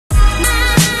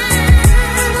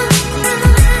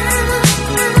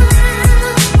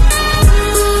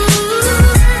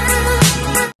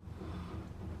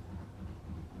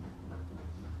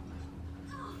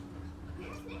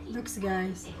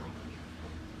guys,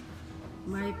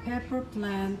 my pepper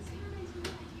plant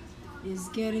is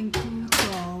getting too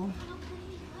tall.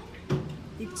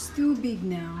 It's too big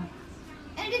now.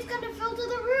 And it's gonna fill to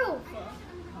the roof.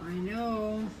 I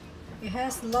know. It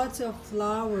has lots of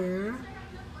flower.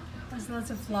 Has lots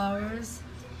of flowers.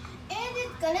 And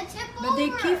it's gonna tip over. But they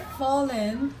keep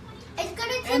falling. It's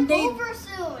gonna tip over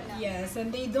soon. Yes,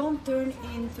 and they don't turn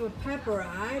into a pepper.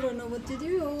 I don't know what to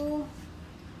do.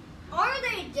 Are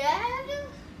they dead?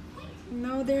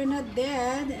 No, they're not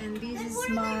dead. And this Then is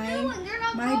what are they doing? They're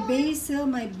not my growing? basil.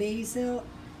 My basil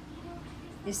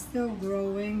is still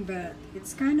growing, but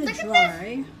it's kind of Look at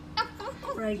dry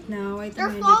right now. I think They're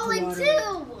I need falling to water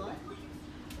too.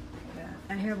 it.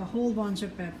 I have a whole bunch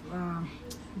of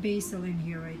basil in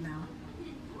here right now.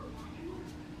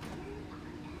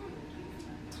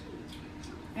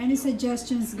 Any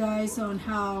suggestions, guys, on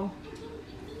how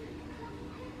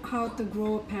to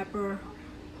grow a pepper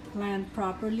plant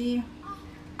properly?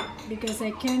 Because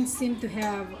I can't seem to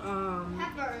have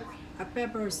Peppers. a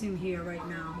peppers in here right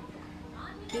now.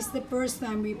 This is the first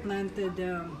time we planted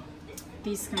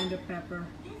this kind of pepper.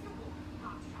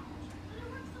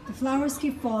 The flowers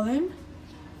keep falling.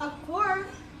 Of course.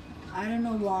 I don't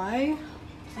know why,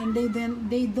 and they don't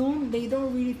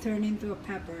really turn into a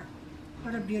pepper.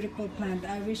 What a beautiful plant.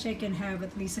 I wish I can have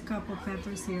at least a couple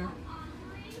peppers here.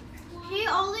 He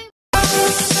only